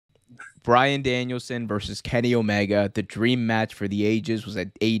Bryan Danielson versus Kenny Omega. The dream match for the ages was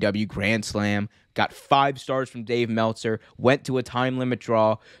at AEW Grand Slam. Got 5 stars from Dave Meltzer. Went to a time limit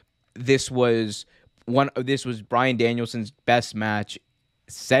draw. This was Bryan Danielson's best match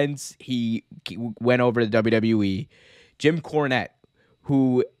since he went over to WWE. Jim Cornette,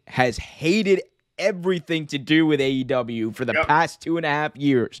 who has hated everything to do with AEW for the past 2.5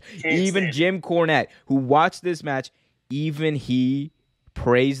 years. Even Jim Cornette, who watched this match, even he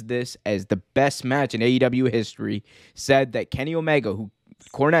praised this as the best match in AEW history, said that Kenny Omega, who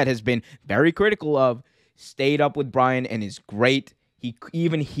Cornette has been very critical of, stayed up with Bryan and is great.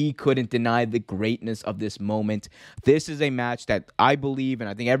 He couldn't deny the greatness of this moment. This is a match that I believe, and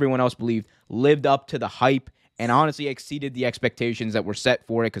I think everyone else believed, lived up to the hype and honestly exceeded the expectations that were set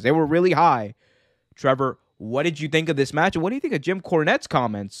for it because they were really high. Trevor, what did you think of this match? And what do you think of Jim Cornette's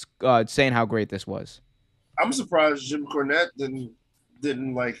comments saying how great this was? I'm surprised Jim Cornette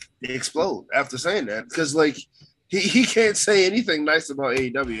didn't like explode after saying that, because like he can't say anything nice about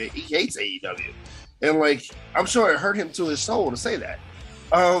AEW. He hates AEW, and like I'm sure it hurt him to his soul to say that.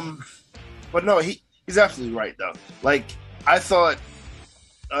 But no, he's absolutely right though. Like I thought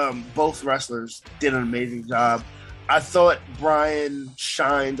both wrestlers did an amazing job. I thought Bryan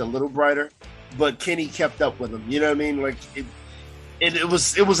shined a little brighter, but Kenny kept up with him. You know what I mean? Like it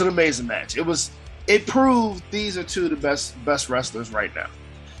was an amazing match. It proved these are two of the best wrestlers right now,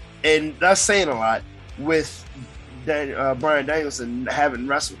 and that's saying a lot with Bryan Danielson haven't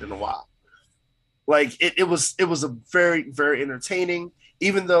wrestled in a while. Like it was a very, very entertaining,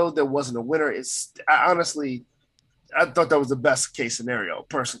 even though there wasn't a winner. I thought that was the best case scenario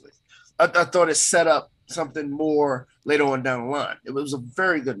personally. I thought it set up something more later on down the line. It was a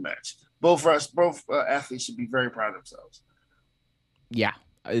very good match. Both athletes should be very proud of themselves. Yeah,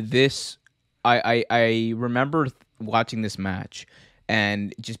 I remember watching this match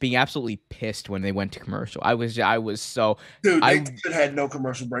and just being absolutely pissed when they went to commercial. I was so dude. They could have had no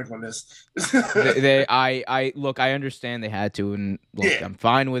commercial break on this. I understand they had to, and look, yeah. I'm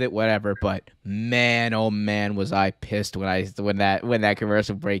fine with it, whatever. But man, oh man, was I pissed when that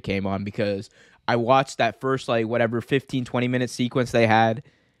commercial break came on, because I watched that first 15-20 minute sequence they had,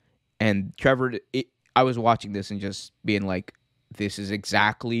 and Trevor, I was watching this and just being like, this is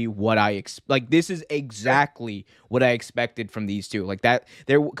exactly what I expected from these two. Like that,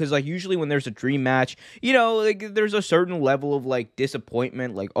 because usually when there's a dream match, there's a certain level of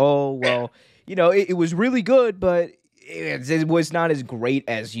disappointment. Like, oh well, it was really good, but it was not as great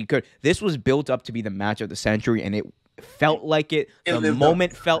as you could. This was built up to be the match of the century, and it felt like it. The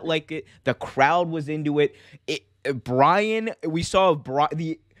moment felt like it. The crowd was into it. Bryan, we saw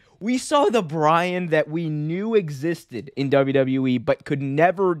the Bryan that we knew existed in WWE, but could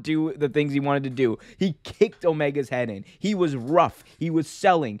never do the things he wanted to do. He kicked Omega's head in. He was rough. He was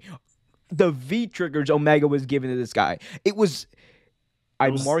selling. The V-triggers Omega was giving to this guy. I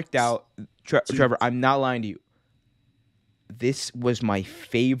marked out, Trevor, I'm not lying to you. This was my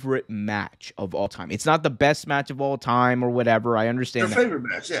favorite match of all time. It's not the best match of all time or whatever. I understand your favorite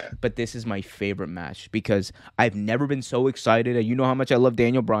match, yeah. But this is my favorite match because I've never been so excited. You know how much I love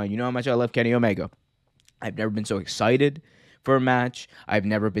Daniel Bryan. You know how much I love Kenny Omega. I've never been so excited for a match. I've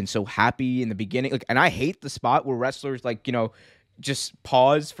never been so happy in the beginning. And I hate the spot where wrestlers just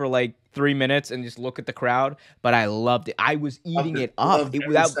pause for 3 minutes and just look at the crowd, but I loved it. I was eating it up.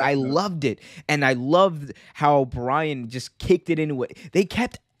 I loved it. And I loved how Bryan just kicked it into it. They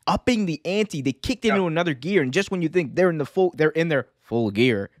kept upping the ante. They kicked it into another gear. And just when you think they're in their full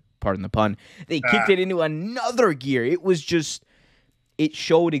gear, pardon the pun, they kicked it into another gear. It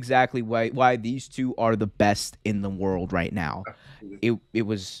showed exactly why these two are the best in the world right now. It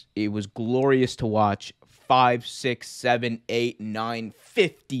was glorious to watch. 5, 6, 7, 8, 9,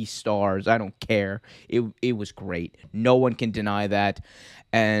 50 stars. I don't care. It was great. No one can deny that.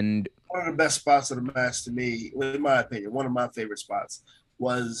 And one of the best spots of the match to me, in my opinion, one of my favorite spots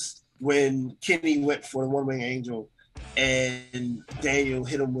was when Kenny went for the One-Wing Angel and Daniel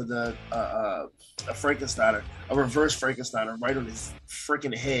hit him with a Frankensteiner, a reverse Frankensteiner right on his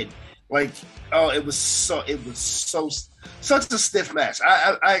freaking head. It was such a stiff match.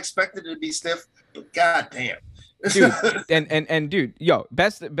 I expected it to be stiff, but goddamn, dude. and dude,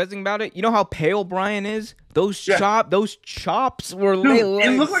 best thing about it, you know how pale Bryan is? Those chops were it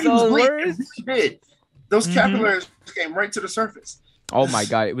looked like he was bleeding. He did. Those capillaries came right to the surface. Oh my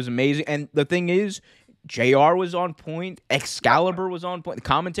god, it was amazing. And the thing is, JR was on point. Excalibur was on point. The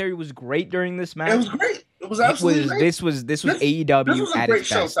commentary was great during this match. It was great. It was absolutely great. This was AEW this was at its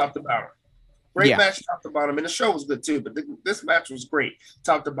best. Show top to bottom. Great match top to bottom, and the show was good too. But this match was great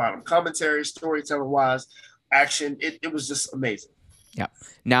top to bottom. Commentary, storytelling wise, action. It was just amazing. Yeah.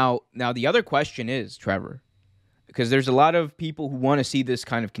 Now the other question is, Trevor, because there's a lot of people who want to see this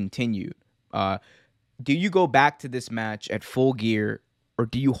kind of continued. Do you go back to this match at Full Gear, or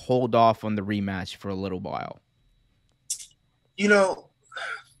do you hold off on the rematch for a little while? You know,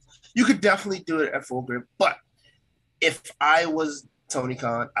 you could definitely do it at Full Gear, but if I was Tony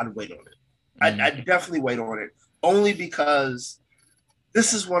Khan, I'd wait on it. I'd definitely wait on it, only because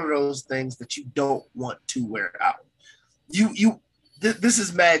this is one of those things that you don't want to wear out. This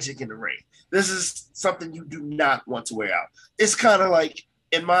is magic in the ring. This is something you do not want to wear out. It's kind of like,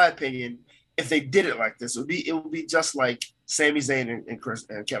 in my opinion, if they did it like this, it would be just like Sami Zayn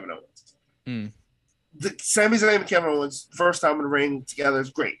and Kevin Owens. The Sami Zayn and Kevin Owens first time in the ring together is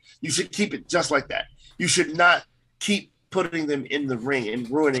great. You should keep it just like that. You should not keep putting them in the ring and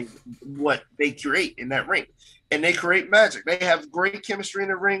ruining what they create in that ring. And they create magic. They have great chemistry in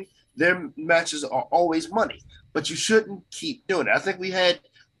the ring. Their matches are always money, but you shouldn't keep doing it. I think we had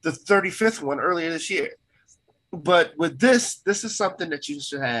the 35th one earlier this year. But with this is something that you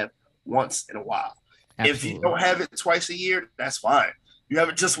should have once in a while. Absolutely. If you don't have it twice a year, that's fine. You have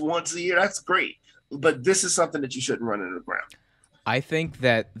it just once a year, that's great. But this is something that you shouldn't run into the ground. I think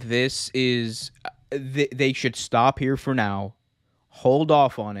that this is they should stop here for now, hold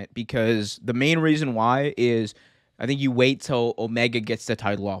off on it, because the main reason why is I think you wait till Omega gets the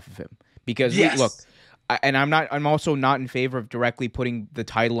title off of him. Because look, and I'm also not in favor of directly putting the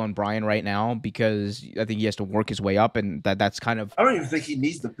title on Bryan right now, because I think he has to work his way up, and that's kind of. I don't even think he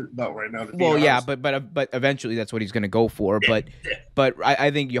needs the belt right now. Well, yeah, but eventually that's what he's going to go for. Yeah. But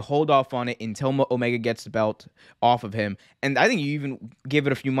I think you hold off on it until Omega gets the belt off of him, and I think you even give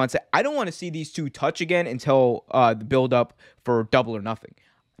it a few months. I don't want to see these two touch again until the build up for Double or Nothing,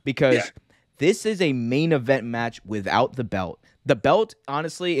 because this is a main event match without the belt. The belt,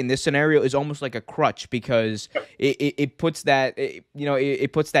 honestly, in this scenario, is almost like a crutch, because it puts that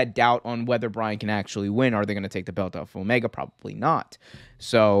it puts that doubt on whether Bryan can actually win. Are they going to take the belt off Omega? Probably not.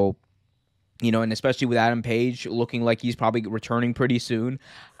 So, and especially with Adam Page looking like he's probably returning pretty soon,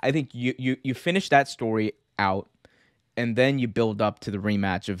 I think you finish that story out, and then you build up to the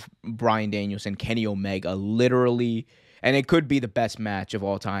rematch of Bryan Danielson, Kenny Omega, literally. And it could be the best match of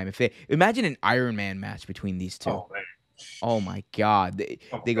all time. Imagine an Iron Man match between these two. Oh, man. Oh my God.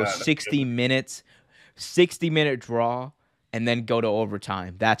 They go 60 minutes, 60-minute draw, and then go to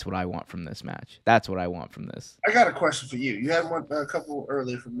overtime. That's what I want from this match. That's what I want from this. I got a question for you. You had a couple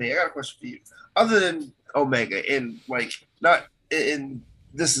earlier from me. I got a question for you. Other than Omega,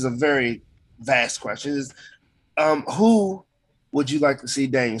 this is a very vast question. Who would you like to see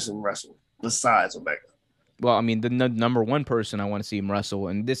Danielson wrestle besides Omega? Well, I mean, the number one person I want to see him wrestle,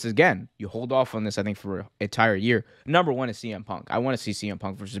 and this, again, you hold off on this, I think, for an entire year. Number one is CM Punk. I want to see CM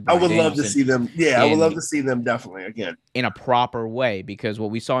Punk versus Bryan Danielson. Love to see them. Yeah, I would love to see them definitely again. In a proper way, because what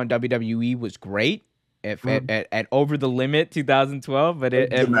we saw in WWE was great at Over the Limit 2012, but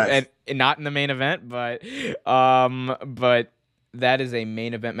not in the main event. But that is a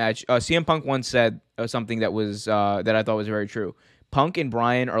main event match. CM Punk once said something that was that I thought was very true. Punk and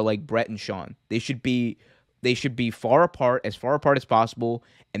Bryan are like Brett and Shawn. They should be far apart as possible,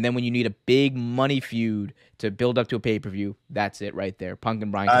 and then when you need a big money feud to build up to a pay-per-view, that's it right there. Punk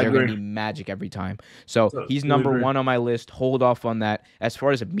and Bryan, they're going to be magic every time. So he's number one on my list. Hold off on that. As far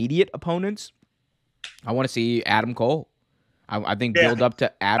as immediate opponents, I want to see Adam Cole. I think build up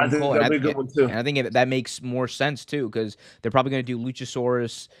to Adam Cole, and I think that makes more sense too, because they're probably going to do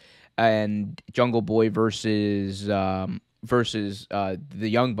Luchasaurus and Jungle Boy versus the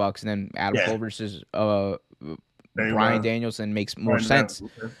Young Bucks, and then Adam Cole versus Bryan Danielson makes more sense.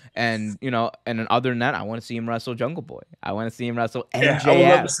 And and other than that, I want to see him wrestle Jungle Boy. I want to see him wrestle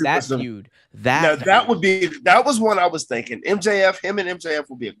MJF. That feud. That was one I was thinking. Him and MJF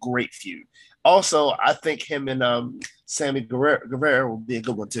would be a great feud. Also, I think him and Sammy Guevara will be a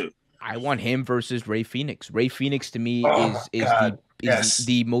good one too. I want him versus Rey Fenix. Rey Fenix to me is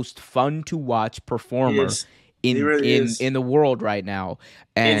the most fun to watch performer in the world right now,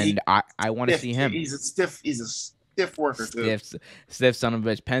 and I want to see him. He's a stiff worker too. Stiff son of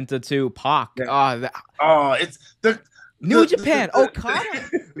a bitch. Penta too. Pac. It's the New Japan. Okada.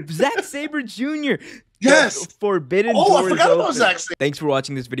 Zack Sabre Jr. Yes. Forbidden Doors. I forgot about Zack Sabre. Thanks for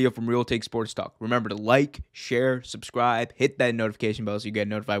watching this video from Real Take Sports Talk. Remember to like, share, subscribe, hit that notification bell so you get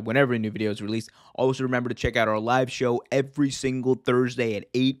notified whenever a new video is released. Also, remember to check out our live show every single Thursday at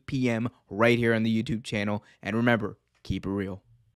 8 p.m. right here on the YouTube channel. And remember, keep it real.